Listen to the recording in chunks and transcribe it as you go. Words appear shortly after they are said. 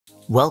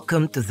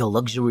Welcome to the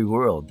luxury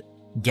world.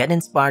 Get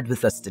inspired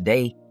with us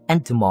today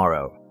and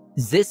tomorrow.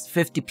 This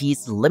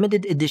 50-piece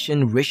limited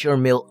edition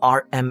Mille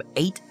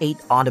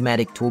RM88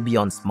 automatic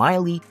Tourbillon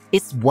Smiley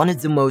is one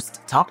of the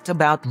most talked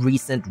about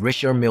recent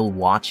Mille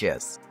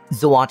watches.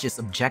 The watch's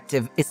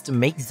objective is to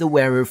make the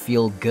wearer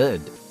feel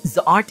good.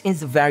 The art is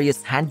the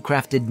various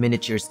handcrafted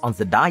miniatures on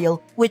the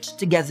dial, which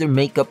together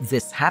make up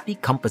this happy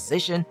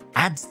composition,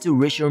 adds to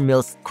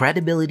Mille's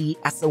credibility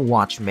as a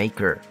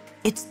watchmaker.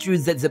 It's true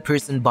that the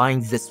person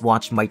buying this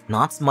watch might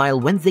not smile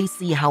when they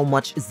see how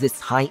much this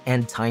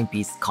high-end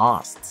timepiece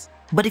costs.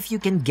 But if you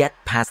can get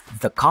past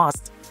the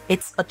cost,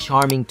 it's a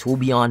charming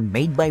tourbillon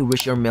made by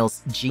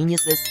Mille's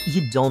geniuses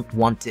you don't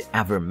want to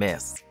ever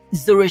miss.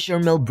 The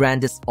Mille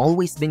brand has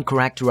always been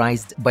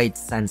characterized by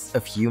its sense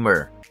of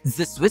humor.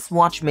 The Swiss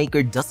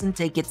watchmaker doesn't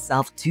take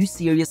itself too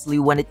seriously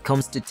when it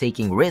comes to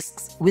taking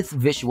risks with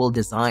visual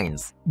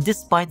designs,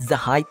 despite the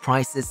high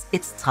prices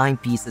its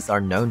timepieces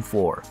are known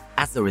for.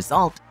 As a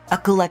result, a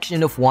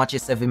collection of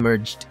watches have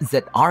emerged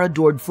that are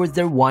adored for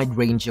their wide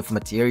range of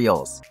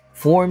materials,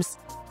 forms,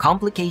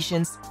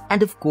 complications,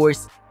 and of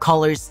course,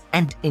 colors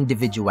and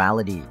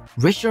individuality.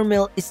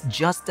 Mille is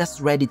just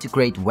as ready to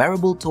create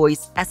wearable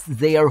toys as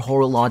they are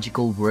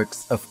horological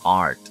works of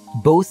art.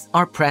 Both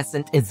are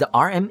present in the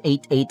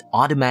RM88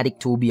 automatic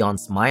Tourbillon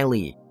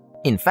Smiley.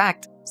 In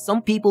fact,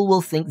 some people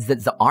will think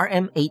that the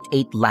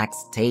RM88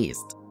 lacks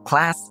taste,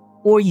 class,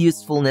 or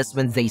usefulness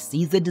when they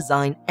see the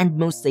design and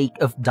mosaic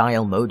of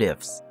dial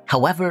motifs.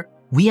 However,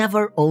 we have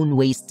our own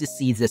ways to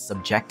see this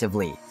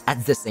subjectively.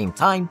 At the same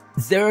time,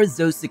 there are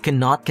those who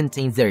cannot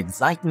contain their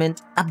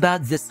excitement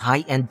about this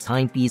high-end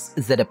timepiece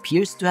that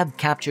appears to have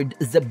captured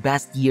the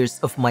best years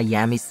of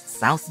Miami's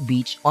South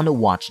Beach on a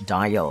watch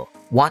dial.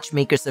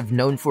 Watchmakers have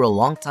known for a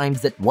long time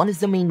that one of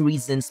the main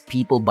reasons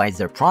people buy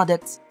their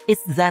products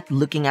is that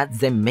looking at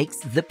them makes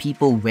the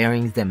people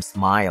wearing them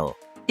smile.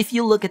 If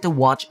you look at a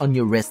watch on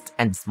your wrist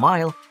and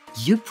smile,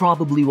 you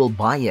probably will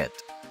buy it,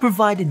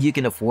 provided you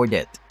can afford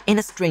it. In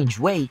a strange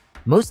way,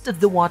 most of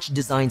the watch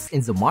designs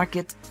in the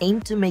market aim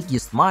to make you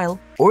smile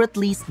or at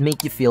least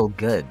make you feel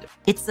good.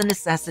 It's a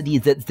necessity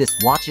that these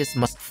watches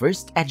must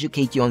first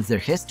educate you on their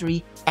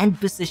history and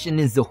position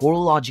in the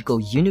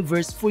horological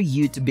universe for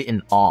you to be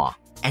in awe,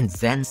 and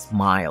then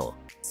smile.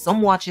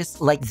 Some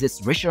watches, like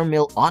this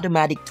Mille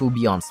automatic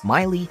Tourbillon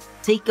Smiley,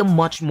 take a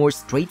much more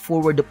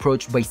straightforward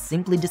approach by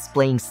simply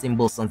displaying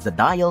symbols on the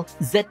dial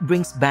that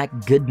brings back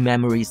good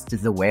memories to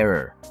the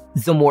wearer.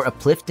 The more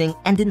uplifting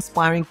and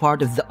inspiring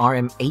part of the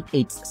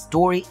RM88's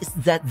story is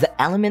that the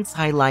elements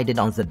highlighted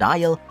on the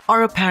dial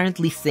are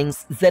apparently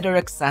things that are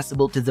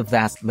accessible to the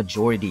vast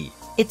majority.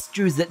 It's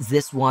true that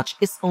this watch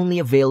is only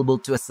available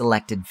to a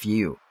selected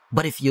few,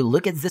 but if you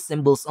look at the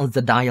symbols on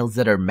the dials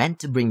that are meant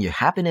to bring you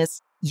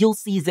happiness, you'll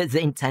see that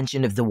the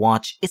intention of the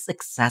watch is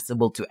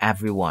accessible to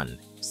everyone.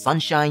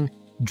 Sunshine,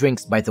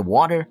 drinks by the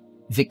water,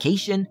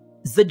 vacation,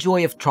 the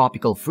joy of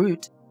tropical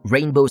fruit,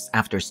 rainbows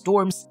after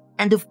storms,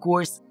 and of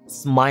course,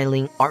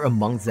 smiling are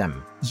among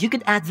them. You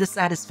could add the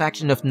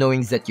satisfaction of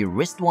knowing that your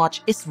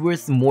wristwatch is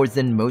worth more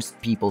than most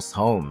people's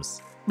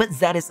homes. But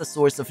that is a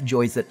source of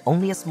joy that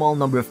only a small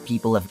number of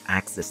people have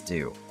access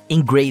to.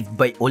 Engraved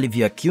by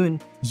Olivier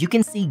Kuhn, you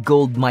can see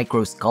gold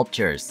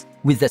micro-sculptures,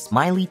 with the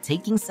smiley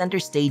taking center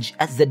stage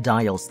at the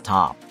dial's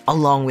top,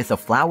 along with a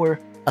flower,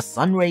 a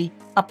sunray,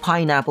 a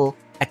pineapple,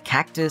 a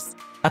cactus,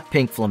 a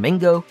pink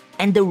flamingo,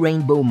 and a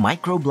rainbow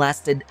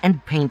microblasted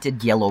and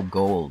painted yellow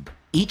gold.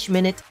 Each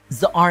minute,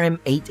 the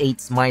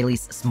RM88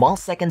 Smiley's small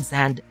seconds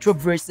hand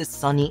traverses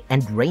sunny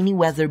and rainy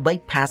weather by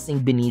passing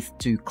beneath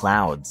two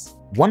clouds,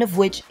 one of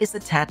which is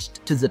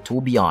attached to the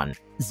tourbillon,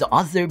 the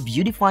other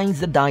beautifying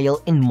the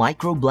dial in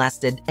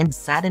microblasted and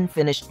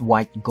satin-finished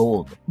white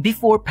gold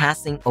before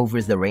passing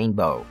over the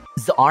rainbow.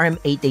 The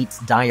RM88's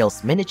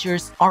dial's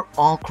miniatures are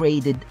all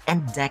created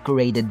and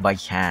decorated by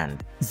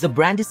hand. The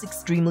brand is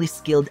extremely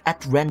skilled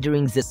at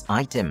rendering these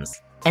items,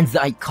 and the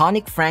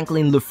iconic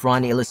Franklin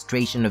Lufrani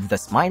illustration of the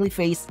smiley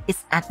face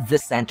is at the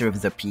center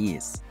of the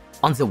piece.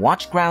 On the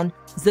watch crown,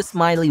 the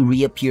smiley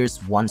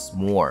reappears once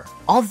more.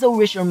 Although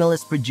Mille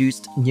has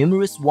produced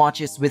numerous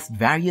watches with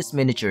various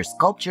miniature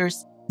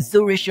sculptures,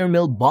 the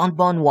Mille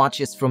Bonbon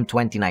watches from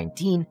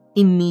 2019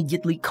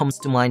 immediately comes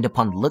to mind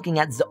upon looking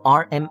at the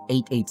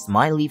RM88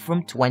 Smiley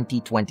from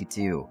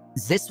 2022.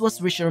 This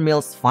was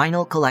Mille's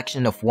final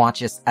collection of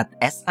watches at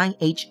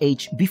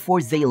SIHH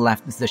before they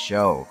left the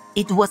show.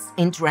 It was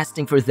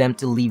interesting for them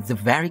to leave the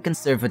very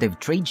conservative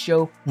trade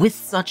show with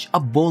such a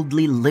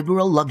boldly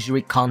liberal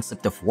luxury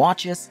concept of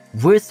watches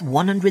worth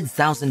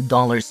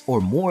 $100,000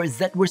 or more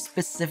that were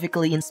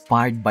specifically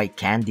inspired by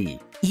candy.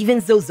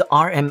 Even though the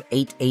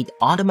RM88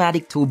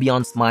 automatic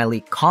Tourbillon Smiley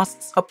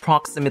costs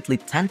approximately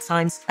 10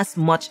 times as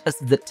much as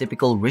the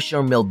typical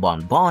Richard Mille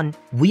bonbon,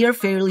 we are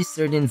fairly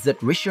certain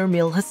that Richard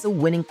Mille has a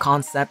winning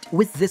concept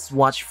with this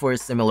watch for a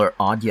similar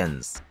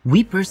audience.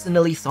 We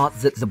personally thought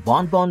that the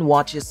bonbon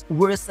watches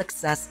were a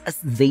success as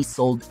they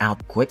sold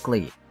out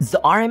quickly. The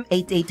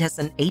RM88 has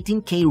an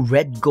 18K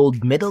red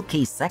gold middle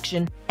case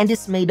section and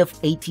is made of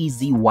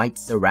ATZ white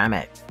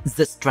ceramic.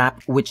 The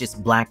strap, which is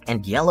black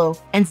and yellow,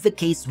 and the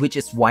case, which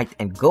is white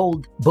and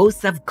gold,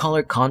 both have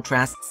color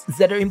contrasts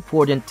that are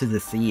important to the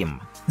theme.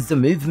 The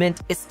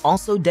movement is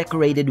also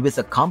decorated with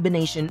a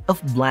combination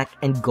of black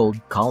and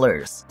gold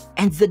colors,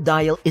 and the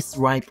dial is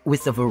ripe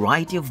with a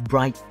variety of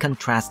bright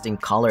contrasting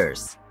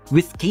colors.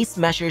 With case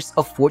measures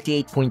of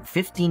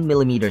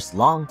 48.15mm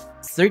long,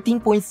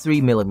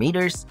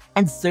 13.3mm,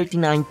 and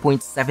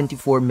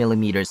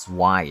 39.74mm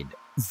wide.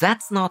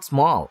 That's not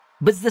small,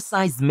 but the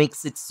size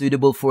makes it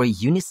suitable for a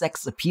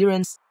unisex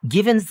appearance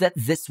given that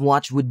this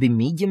watch would be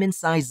medium in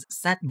size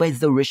set by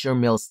the Richard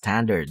Mille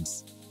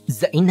standards.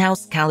 The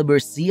in-house caliber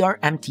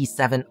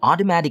CRMT7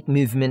 automatic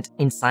movement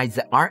inside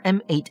the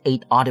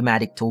RM88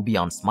 automatic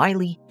Tourbillon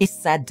Smiley is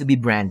said to be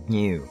brand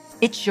new.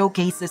 It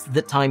showcases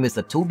the time with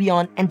a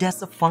tourbillon and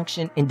has a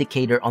function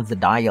indicator on the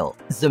dial.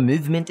 The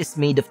movement is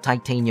made of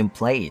titanium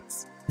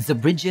plates. The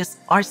bridges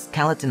are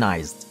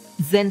skeletonized,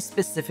 then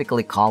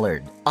specifically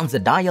colored. On the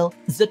dial,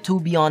 the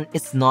tourbillon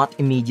is not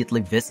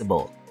immediately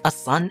visible. A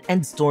sun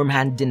and storm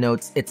hand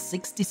denotes its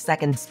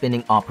 60-second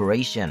spinning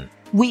operation.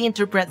 We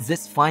interpret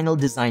this final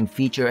design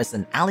feature as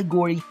an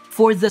allegory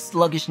for the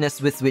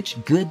sluggishness with which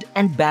good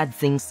and bad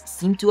things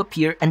seem to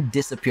appear and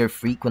disappear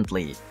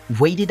frequently.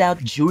 Wait it out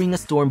during a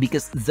storm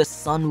because the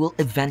sun will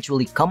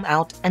eventually come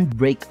out and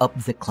break up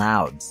the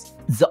clouds.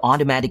 The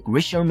automatic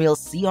Richard Mille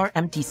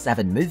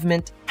CRMT7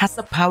 movement has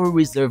a power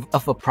reserve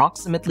of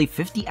approximately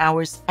 50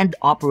 hours and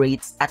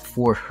operates at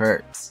 4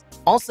 Hz.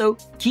 Also,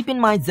 keep in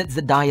mind that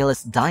the dial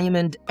is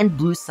diamond and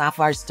blue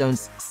sapphire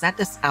stones set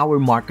as hour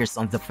markers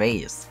on the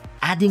face,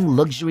 adding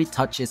luxury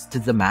touches to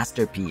the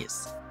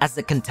masterpiece. As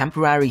a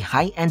contemporary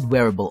high-end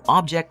wearable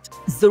object,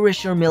 the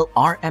Richard Mille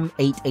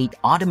RM88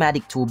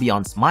 automatic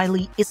Tourbillon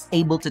Smiley is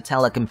able to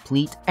tell a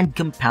complete and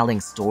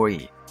compelling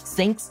story,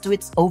 thanks to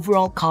its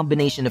overall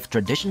combination of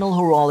traditional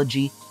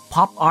horology,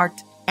 pop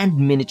art, and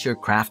miniature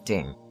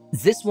crafting.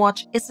 This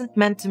watch isn't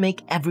meant to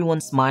make everyone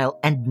smile,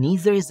 and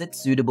neither is it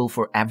suitable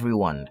for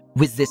everyone.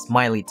 With this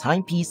Smiley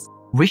timepiece,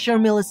 Richard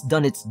Mille has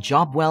done its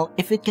job well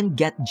if it can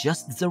get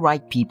just the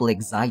right people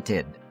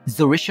excited.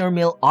 The Richard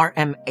Mille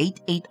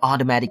RM88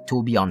 automatic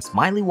Tourbillon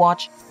Smiley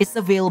watch is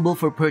available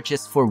for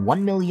purchase for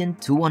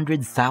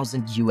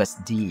 $1,200,000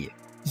 USD.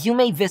 You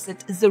may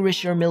visit the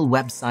Richard Mille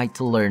website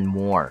to learn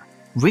more.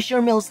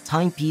 Richard Mille's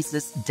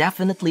timepieces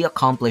definitely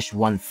accomplish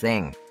one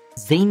thing.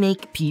 They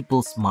make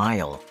people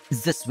smile.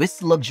 The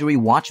Swiss luxury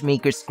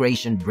watchmaker's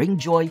creation bring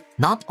joy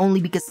not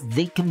only because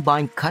they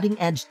combine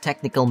cutting-edge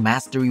technical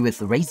mastery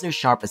with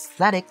razor-sharp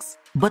aesthetics,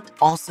 but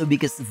also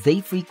because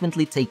they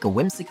frequently take a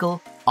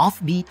whimsical,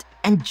 offbeat,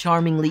 and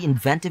charmingly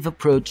inventive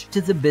approach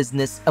to the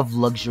business of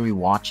luxury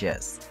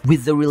watches.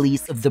 With the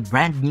release of the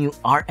brand new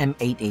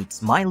RM88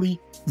 Smiley,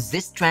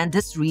 this trend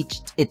has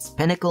reached its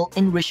pinnacle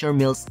in Richard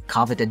Mille's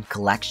coveted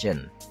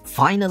collection.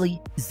 Finally,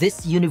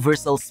 this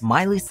universal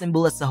smiley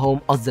symbol as a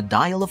home on the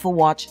dial of a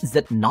watch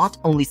that not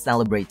only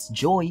celebrates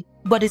joy,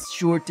 but is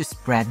sure to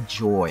spread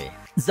joy.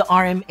 The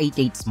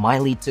RM88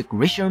 Smiley took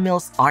Richard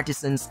Mille's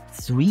artisans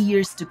 3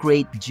 years to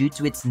create due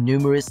to its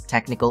numerous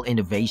technical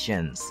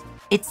innovations.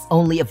 It's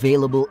only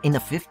available in a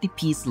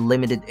 50-piece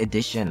limited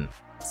edition,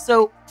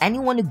 so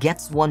anyone who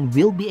gets one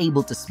will be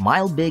able to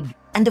smile big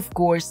and, of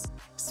course,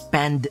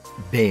 spend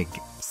big.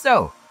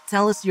 So,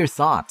 tell us your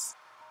thoughts.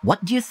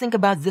 What do you think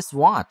about this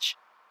watch?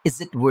 Is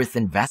it worth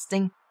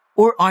investing,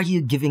 or are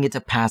you giving it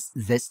a pass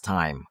this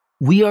time?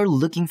 We are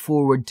looking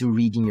forward to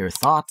reading your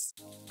thoughts,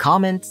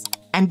 comments,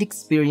 and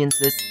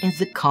experiences in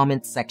the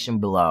comment section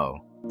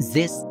below.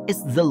 This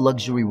is The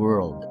Luxury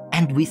World,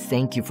 and we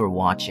thank you for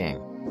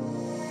watching.